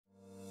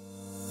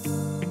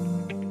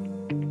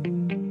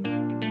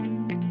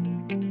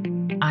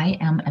I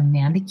am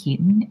Amanda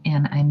Keton,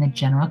 and I'm the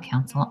General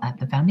Counsel at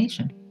the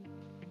Foundation.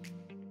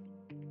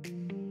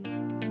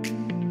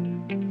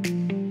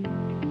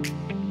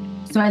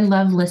 So I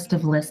love list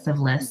of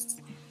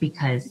lists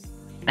because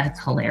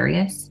that's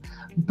hilarious.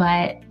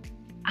 But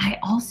I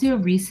also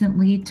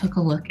recently took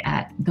a look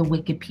at the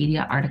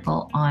Wikipedia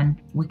article on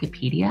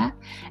Wikipedia,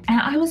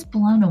 and I was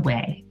blown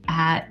away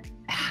at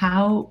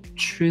how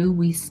true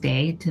we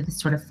stay to the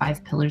sort of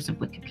 5 pillars of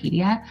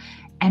Wikipedia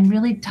and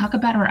really talk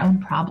about our own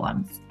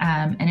problems.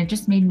 And it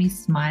just made me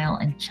smile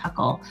and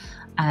chuckle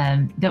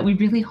that we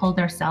really hold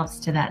ourselves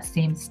to that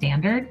same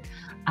standard,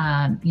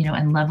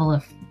 and level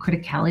of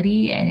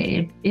criticality,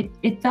 and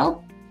it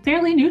felt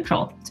fairly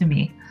neutral to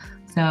me.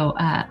 So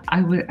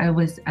I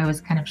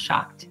was kind of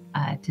shocked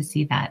to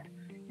see that,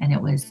 and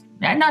it was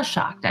not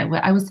shocked. I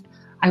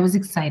was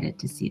excited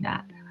to see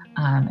that,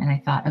 and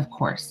I thought, of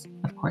course,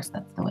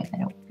 that's the way that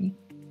it would be.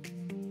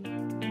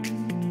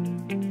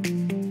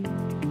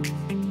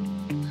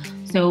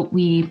 So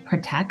we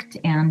protect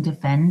and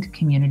defend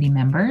community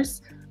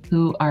members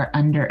who are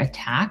under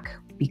attack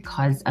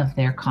because of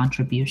their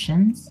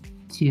contributions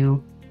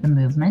to the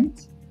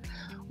movement.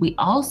 We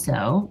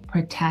also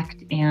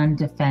protect and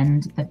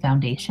defend the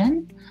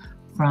foundation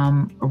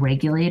from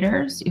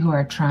regulators who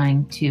are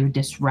trying to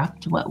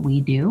disrupt what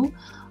we do,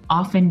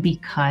 often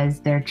because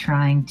they're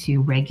trying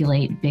to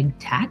regulate big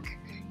tech,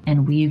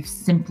 and we've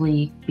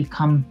simply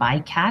become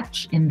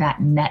bycatch in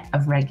that net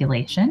of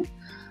regulation,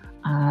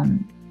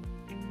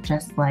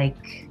 just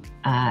like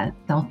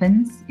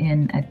dolphins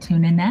in a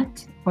tuna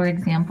net, for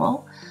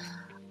example.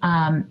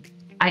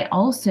 I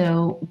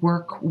also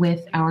work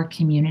with our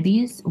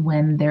communities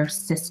when their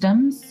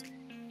systems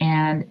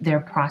and their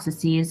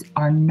processes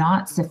are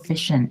not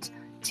sufficient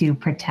to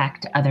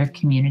protect other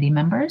community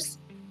members.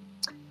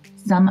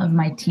 Some of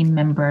my team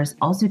members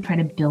also try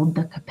to build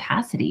the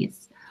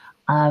capacities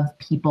of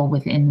people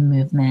within the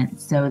movement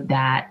so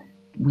that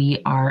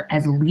we are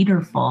as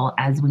leaderful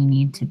as we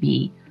need to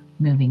be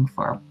moving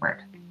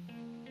forward.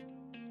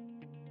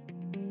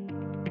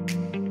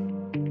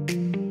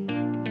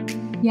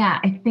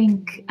 Yeah, I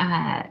think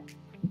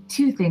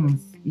 2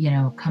 things,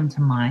 come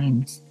to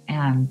mind,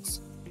 and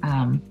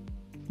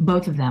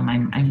both of them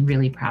I'm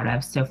really proud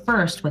of. So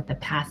first, with the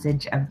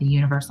passage of the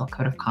Universal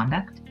Code of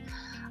Conduct,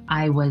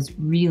 I was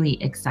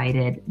really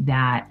excited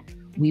that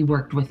we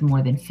worked with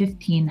more than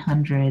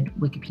 1,500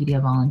 Wikipedia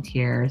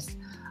volunteers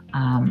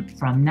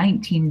from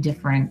 19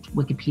 different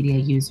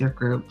Wikipedia user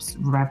groups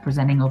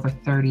representing over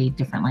 30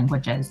 different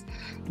languages.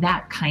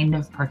 That kind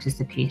of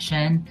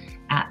participation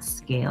at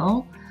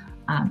scale,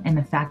 and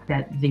the fact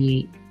that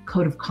the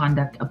Code of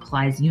Conduct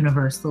applies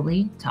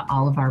universally to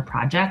all of our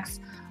projects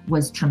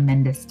was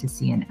tremendous to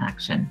see in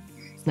action.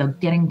 So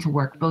getting to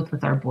work both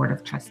with our Board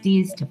of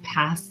Trustees to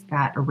pass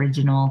that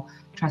original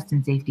trust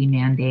and safety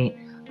mandate,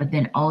 but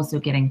then also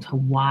getting to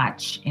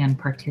watch and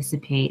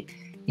participate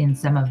in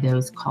some of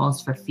those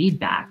calls for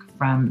feedback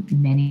from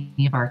many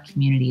of our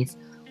communities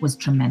was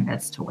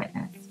tremendous to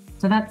witness.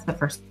 So that's the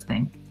first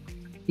thing.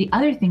 The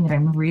other thing that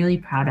I'm really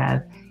proud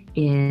of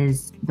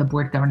is the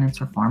board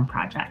governance reform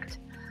project.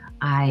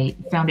 I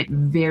found it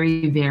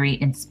very,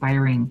 very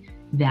inspiring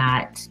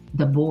that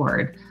the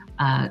board,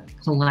 a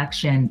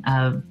collection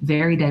of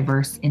very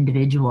diverse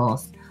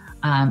individuals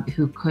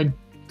who could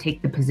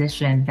take the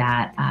position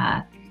that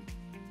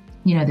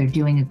they're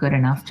doing a good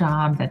enough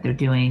job, that they're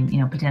doing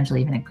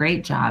potentially even a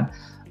great job,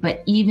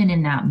 but even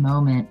in that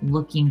moment,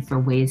 looking for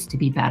ways to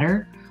be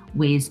better,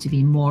 ways to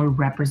be more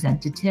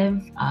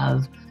representative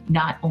of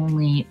not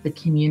only the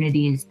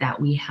communities that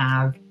we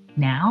have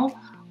now,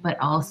 but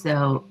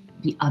also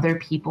the other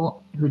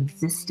people who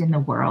exist in the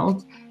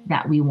world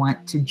that we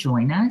want to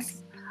join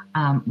us,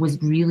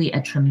 was really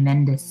a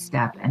tremendous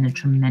step and a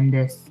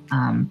tremendous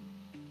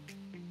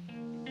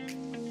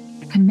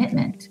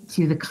commitment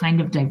to the kind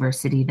of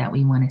diversity that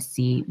we want to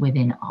see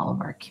within all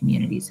of our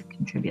communities of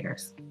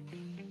contributors.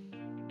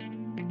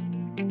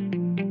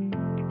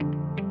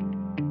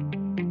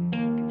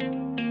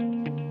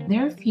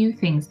 There are a few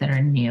things that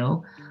are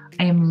new.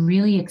 I am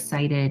really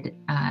excited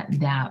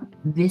that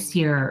this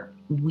year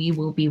we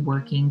will be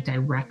working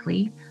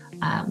directly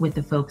with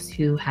the folks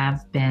who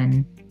have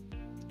been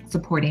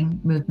supporting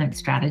movement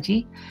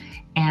strategy.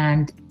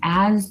 And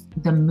as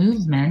the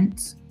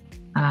movement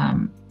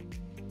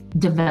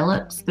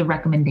develops the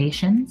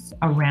recommendations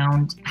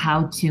around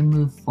how to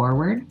move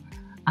forward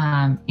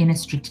in a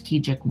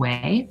strategic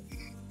way,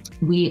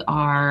 we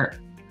are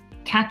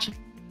catching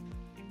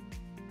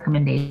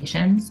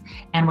recommendations,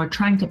 and we're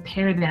trying to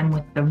pair them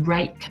with the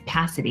right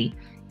capacity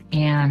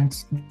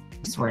and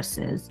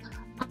resources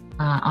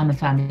on the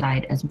founding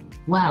side as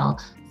well,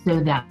 so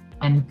that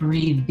we can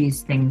breathe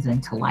these things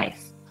into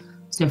life.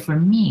 So for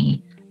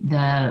me,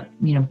 the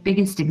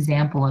biggest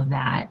example of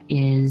that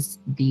is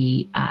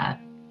the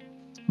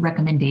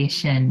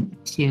recommendation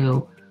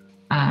to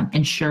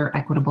ensure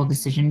equitable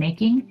decision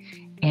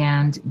making,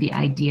 and the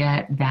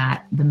idea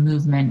that the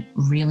movement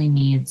really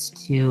needs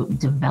to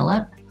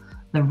develop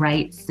the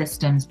right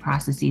systems,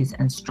 processes,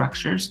 and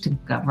structures to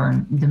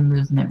govern the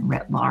movement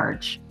writ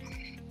large.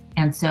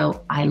 And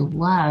so I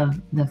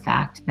love the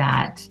fact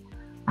that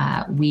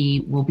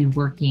we will be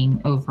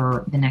working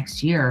over the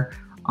next year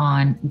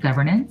on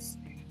governance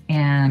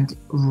and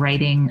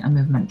writing a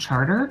movement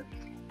charter,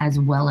 as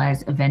well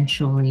as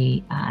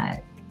eventually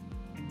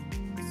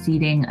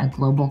seating a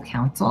global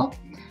council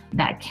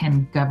that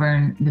can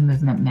govern the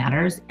movement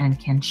matters and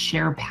can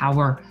share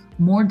power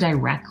more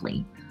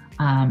directly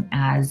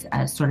as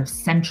a sort of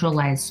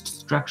centralized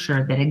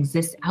structure that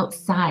exists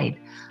outside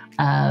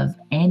of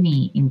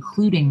any,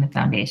 including the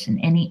foundation,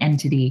 any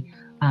entity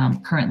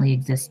currently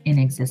exists in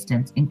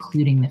existence,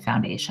 including the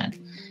foundation.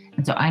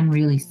 And so I'm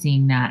really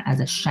seeing that as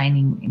a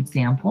shining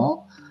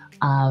example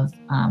of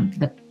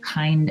the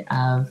kind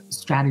of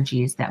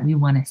strategies that we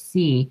want to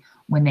see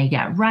when they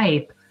get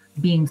ripe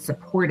being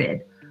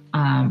supported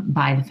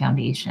by the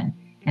foundation.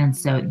 And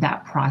so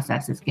that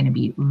process is going to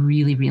be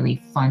really,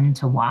 really fun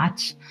to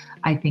watch.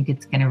 I think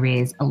it's going to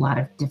raise a lot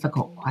of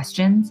difficult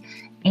questions.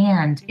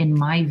 And in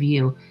my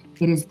view,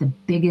 it is the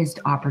biggest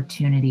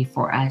opportunity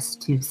for us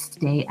to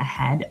stay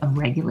ahead of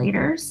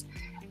regulators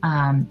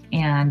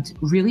and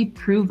really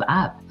prove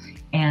up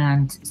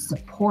and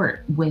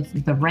support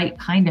with the right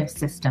kind of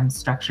systems,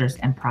 structures,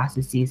 and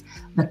processes,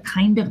 the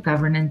kind of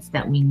governance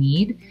that we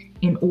need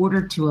in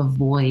order to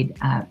avoid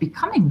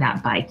becoming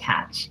that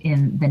bycatch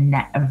in the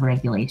net of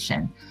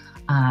regulation.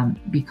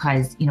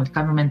 Because,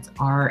 governments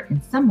are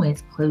in some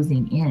ways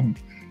closing in.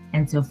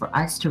 And so for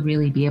us to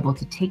really be able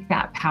to take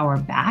that power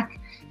back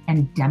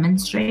and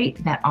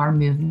demonstrate that our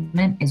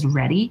movement is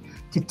ready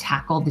to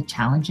tackle the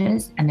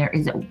challenges, and there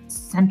is a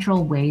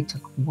central way to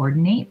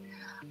coordinate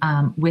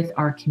with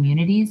our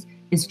communities,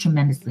 is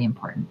tremendously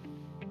important.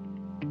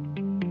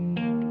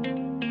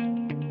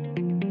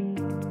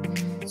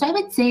 So I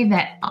would say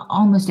that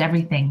almost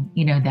everything,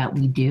 that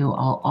we do,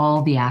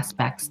 all the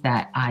aspects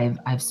that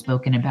I've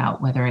spoken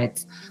about, whether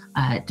it's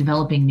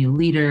developing new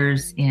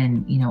leaders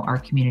in, our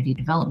community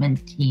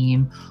development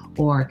team,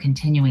 or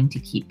continuing to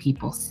keep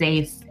people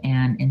safe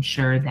and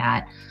ensure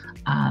that,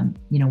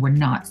 we're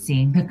not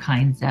seeing the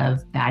kinds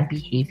of bad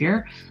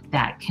behavior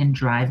that can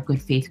drive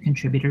good faith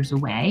contributors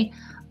away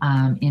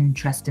in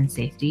trust and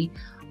safety,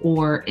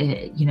 or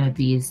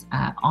these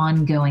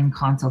ongoing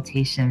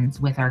consultations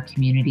with our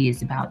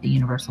communities about the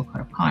Universal Code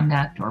of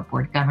Conduct or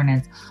board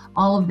governance.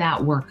 All of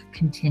that work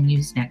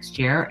continues next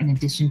year, in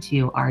addition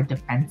to our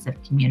defense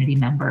of community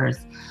members,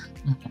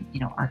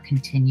 our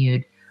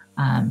continued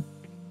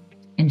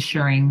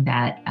ensuring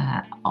that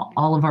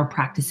all of our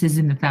practices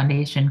in the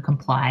foundation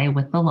comply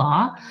with the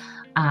law,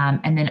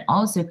 and then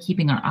also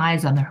keeping our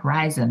eyes on the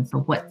horizon for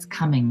what's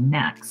coming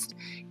next,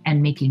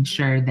 and making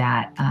sure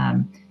that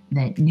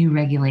that new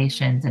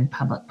regulations and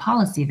public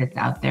policy that's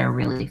out there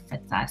really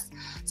fits us.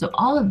 So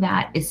all of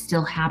that is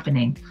still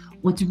happening.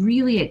 What's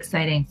really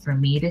exciting for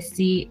me to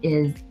see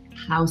is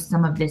how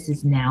some of this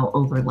is now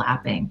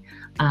overlapping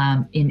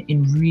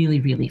in really,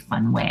 really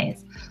fun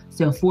ways.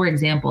 So for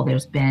example,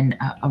 there's been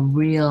a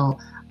real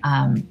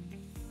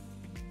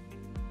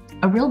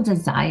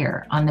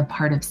desire on the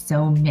part of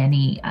so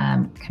many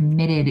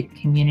committed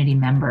community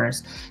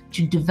members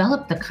to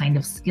develop the kind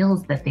of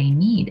skills that they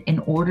need in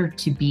order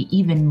to be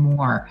even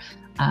more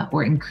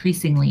or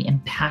increasingly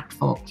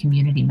impactful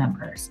community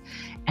members.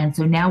 And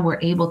so now we're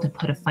able to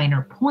put a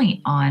finer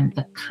point on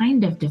the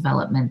kind of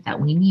development that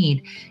we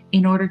need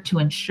in order to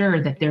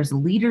ensure that there's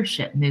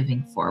leadership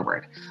moving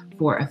forward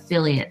for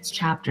affiliates,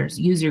 chapters,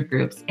 user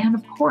groups, and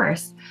of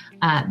course,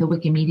 the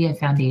Wikimedia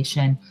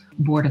Foundation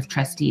Board of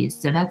Trustees.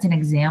 So that's an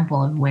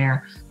example of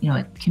where,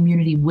 a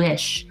community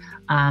wish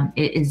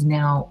it is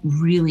now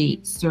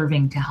really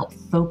serving to help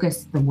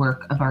focus the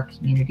work of our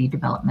community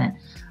development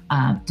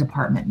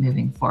department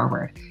moving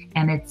forward.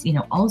 And it's,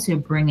 also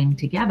bringing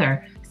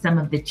together some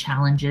of the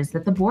challenges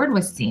that the board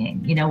was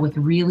seeing, with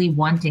really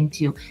wanting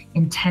to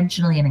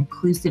intentionally and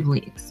inclusively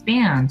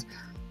expand,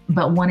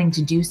 but wanting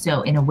to do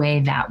so in a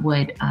way that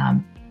would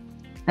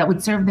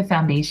serve the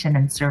foundation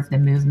and serve the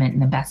movement in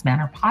the best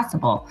manner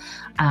possible,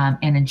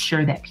 and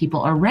ensure that people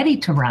are ready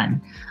to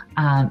run,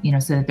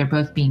 so that they're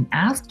both being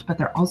asked, but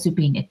they're also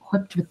being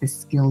equipped with the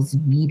skills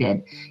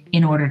needed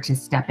in order to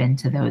step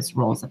into those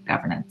roles of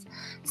governance.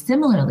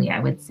 Similarly, I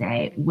would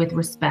say, with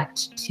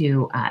respect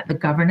to the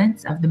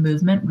governance of the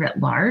movement writ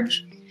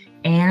large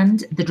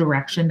and the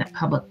direction that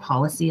public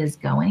policy is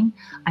going,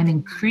 I'm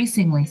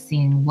increasingly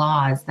seeing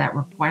laws that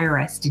require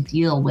us to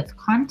deal with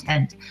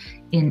content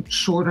in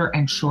shorter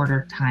and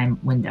shorter time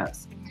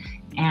windows.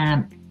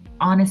 And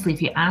honestly,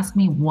 if you ask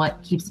me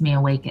what keeps me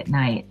awake at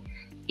night,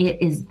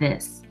 it is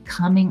this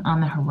coming on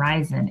the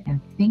horizon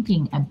and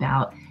thinking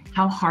about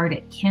how hard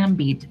it can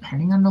be,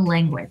 depending on the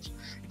language,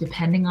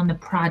 depending on the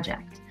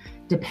project,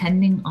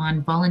 depending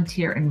on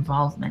volunteer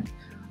involvement.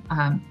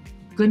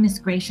 Goodness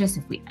gracious,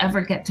 if we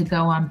ever get to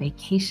go on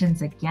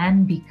vacations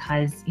again,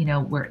 because,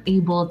 we're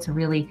able to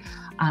really,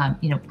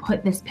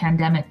 put this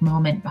pandemic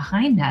moment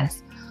behind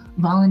us,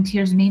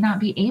 volunteers may not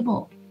be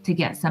able to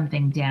get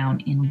something down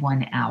in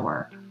 1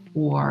 hour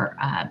or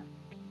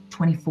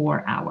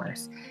 24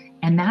 hours.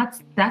 And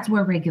that's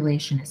where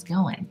regulation is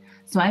going.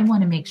 So I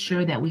want to make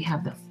sure that we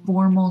have the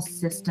formal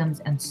systems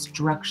and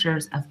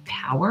structures of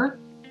power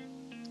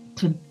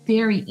to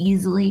very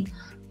easily,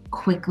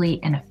 quickly,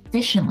 and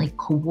efficiently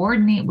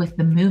coordinate with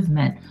the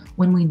movement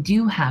when we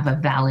do have a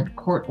valid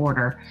court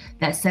order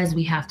that says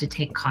we have to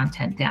take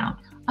content down.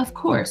 Of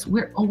course,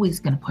 we're always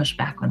going to push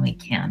back when we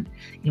can.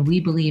 We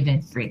believe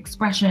in free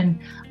expression,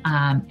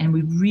 and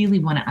we really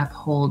want to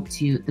uphold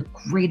to the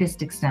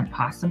greatest extent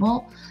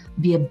possible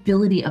the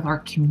ability of our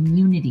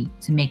community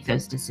to make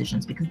those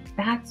decisions, because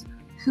that's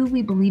who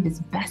we believe is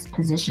best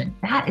positioned.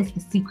 That is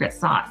the secret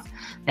sauce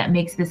that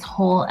makes this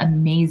whole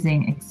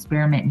amazing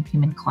experiment in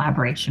human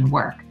collaboration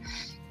work.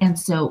 And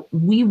so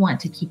we want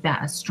to keep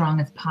that as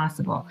strong as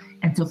possible.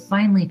 And so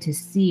finally, to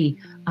see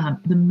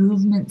the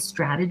movement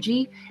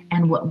strategy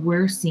and what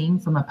we're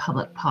seeing from a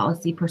public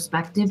policy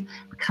perspective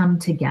come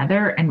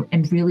together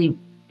and really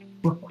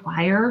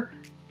require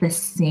the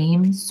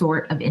same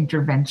sort of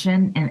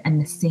intervention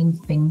and the same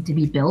thing to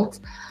be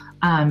built.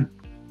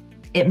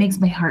 It makes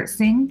my heart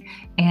sing,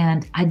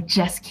 and I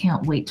just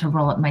can't wait to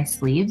roll up my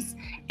sleeves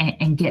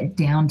and get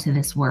down to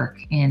this work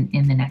in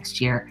the next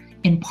year,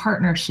 in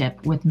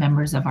partnership with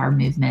members of our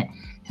movement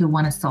who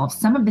want to solve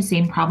some of the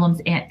same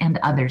problems and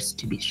others,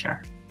 to be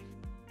sure.